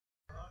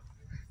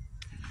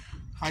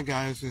Hi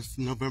guys, it's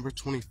November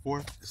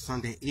 24th,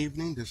 Sunday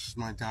evening. This is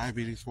my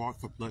diabetes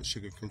walk for blood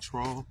sugar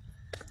control.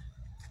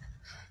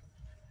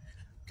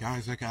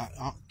 Guys,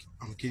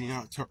 I'm getting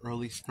out to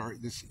early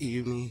start this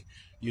evening.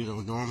 You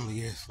know, normally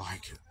it's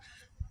like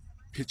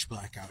pitch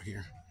black out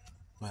here,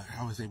 but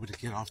I was able to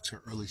get off to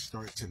early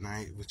start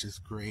tonight, which is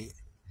great.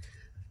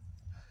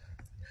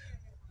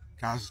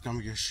 Guys, it's gonna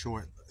be a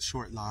short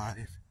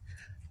live.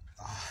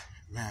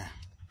 Man,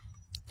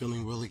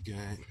 feeling really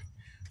good.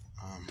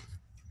 Um,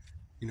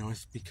 you know,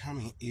 it's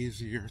becoming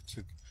easier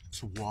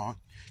to walk.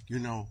 You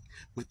know,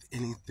 with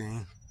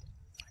anything,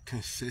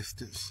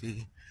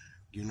 consistency.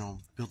 You know,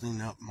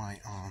 building up my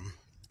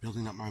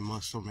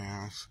muscle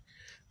mass,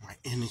 my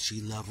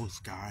energy levels,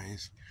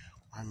 guys.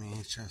 I mean,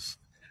 it's just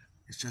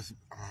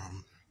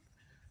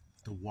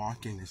the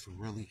walking is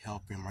really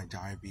helping my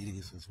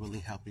diabetes. It's really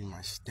helping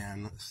my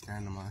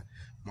stamina,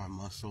 my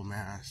muscle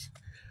mass.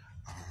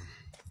 Um,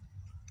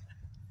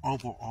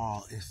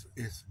 Overall,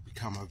 it's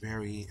become a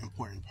very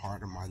important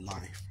part of my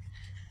life,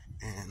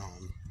 and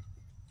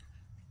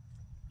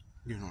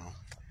you know,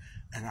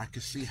 and I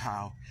can see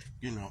how,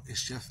 you know,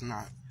 it's just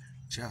not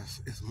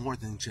just, it's more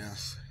than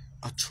just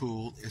a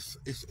tool.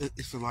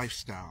 It's a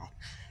lifestyle,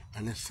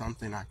 and it's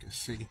something I can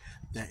see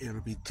that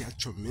it'll be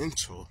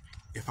detrimental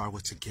if I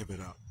were to give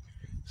it up.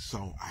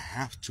 So I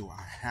have to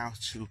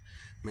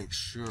make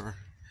sure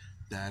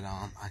that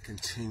I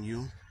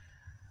continue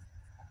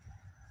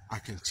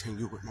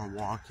with my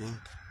walking.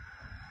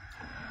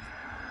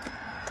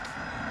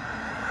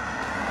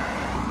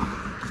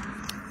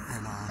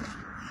 And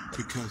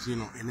because, you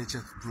know, and it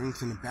just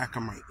brings in the back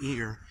of my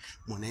ear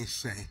when they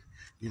say,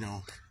 you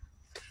know,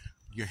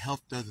 your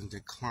health doesn't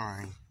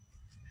decline.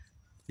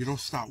 You don't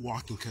stop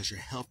walking because your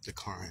health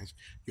declines.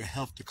 Your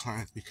health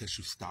declines because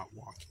you stop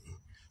walking.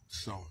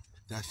 So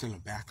that's in the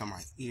back of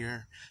my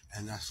ear,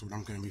 and that's what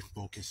I'm going to be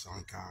focused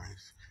on,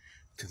 guys.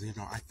 Because, you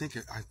know, I think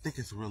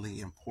it's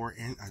really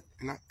important. I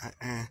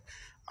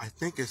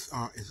think it's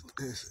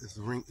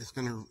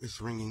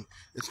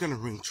gonna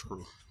ring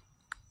true.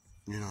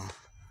 You know.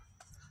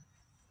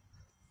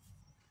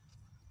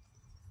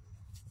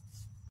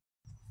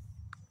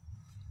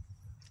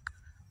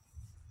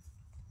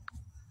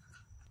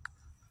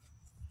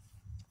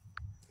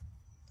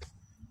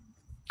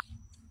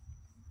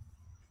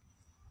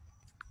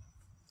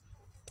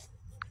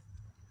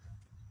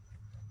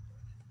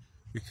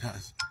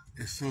 Because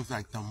it seems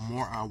like the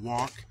more I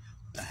walk,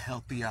 the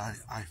healthier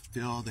I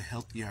feel, the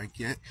healthier I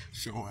get.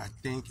 So I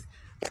think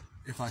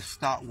if I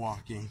stop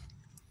walking,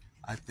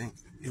 I think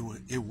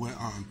it would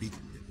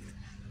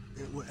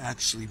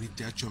actually be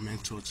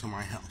detrimental to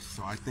my health.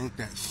 So I think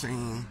that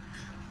saying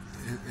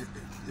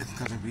it's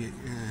gonna be it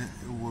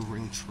will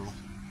ring true.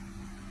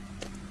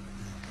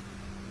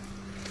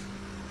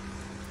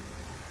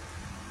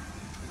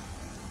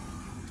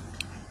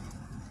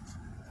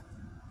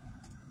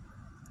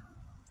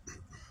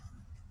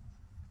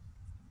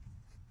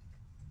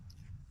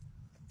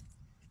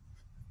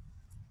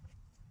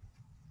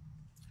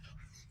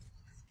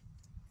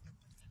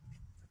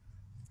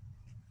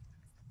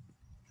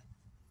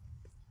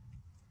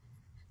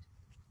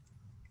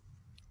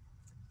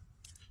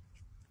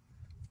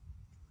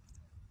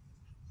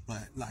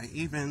 But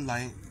even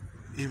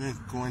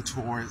going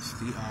towards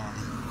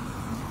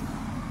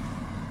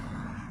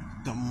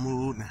the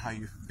mood and how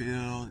you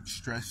feel,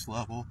 stress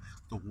level,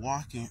 the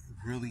walking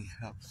really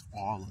helps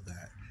all of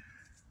that.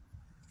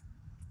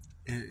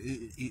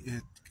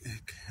 It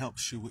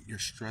helps you with your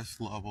stress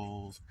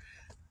levels.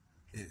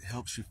 It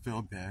helps you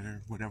feel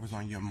better. Whatever's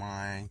on your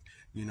mind,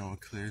 you know,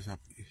 it clears up.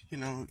 You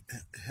know,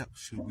 it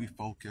helps you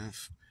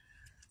refocus,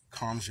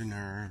 calms your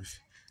nerves.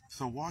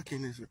 So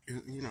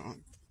you know,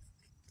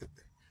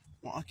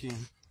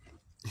 walking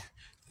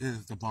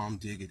is the bomb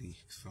diggity.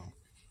 So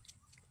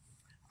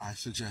I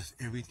suggest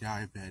every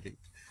diabetic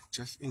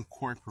just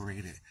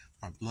incorporate it.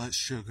 My blood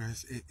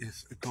sugars, it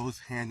goes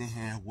hand in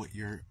hand with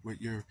your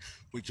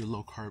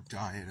low carb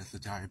diet as a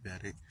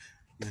diabetic.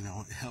 You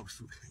know, it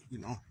helps. You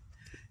know,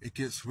 it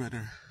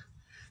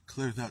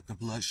clears out the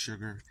blood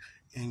sugar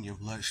in your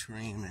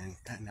bloodstream and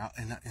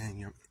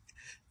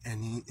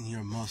in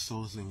your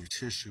muscles and your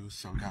tissues.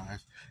 So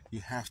guys, you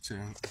have to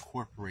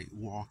incorporate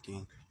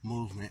walking,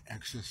 movement,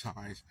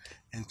 exercise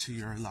into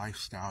your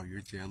lifestyle,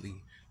 your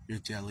daily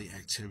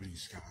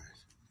activities,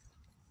 guys.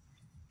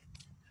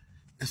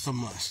 It's a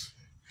must.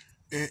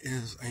 It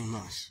is a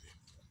must.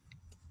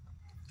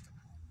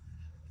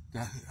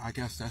 I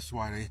guess that's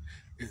why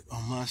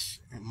a must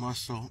and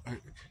muscle.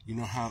 You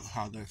know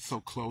how they're so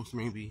close.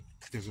 Maybe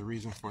there's a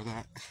reason for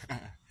that.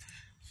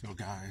 So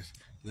guys,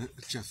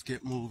 let's just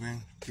get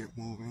moving,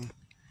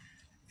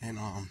 and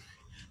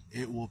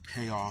it will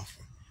pay off.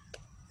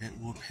 It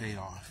will pay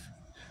off.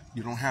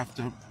 You don't have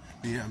to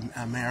be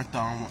a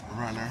marathon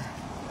runner.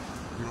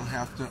 You don't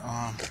have to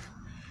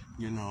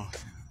you know,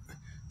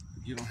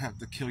 you don't have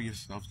to kill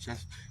yourself.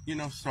 Just, you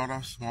know, start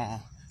off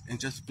small and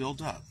just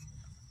build up.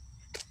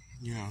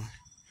 You know,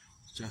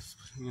 just,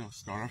 you know,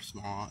 start off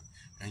small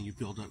and you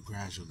build up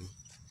gradually.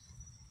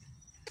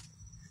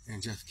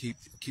 and just keep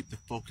the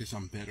focus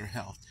on better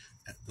health.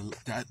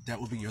 That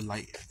will be your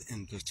light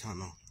in the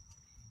tunnel.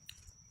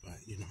 But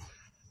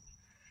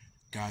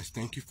guys,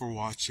 thank you for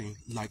watching.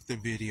 Like the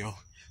video,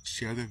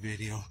 share the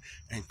video,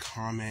 and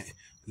comment.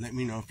 Let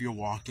me know if you're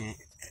walking.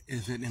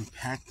 Is it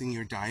impacting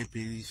your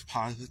diabetes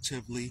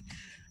positively?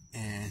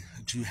 And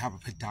do you have a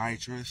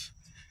podiatrist?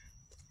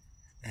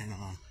 And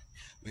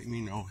let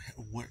me know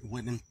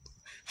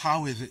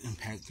how is it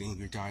impacting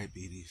your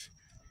diabetes?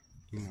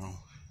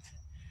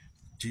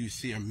 Do you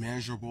see a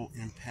measurable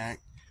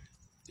impact?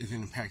 Is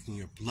it impacting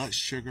your blood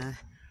sugar,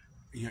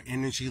 your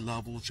energy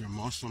levels, your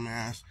muscle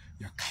mass,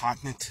 your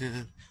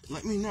cognitive?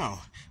 Let me know.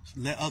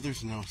 Let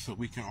others know so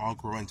we can all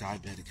grow in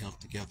diabetic health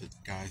together,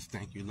 guys.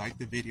 Thank you. Like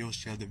the video,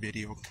 share the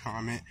video,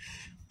 comment,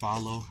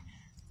 follow.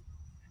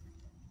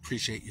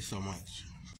 Appreciate you so much.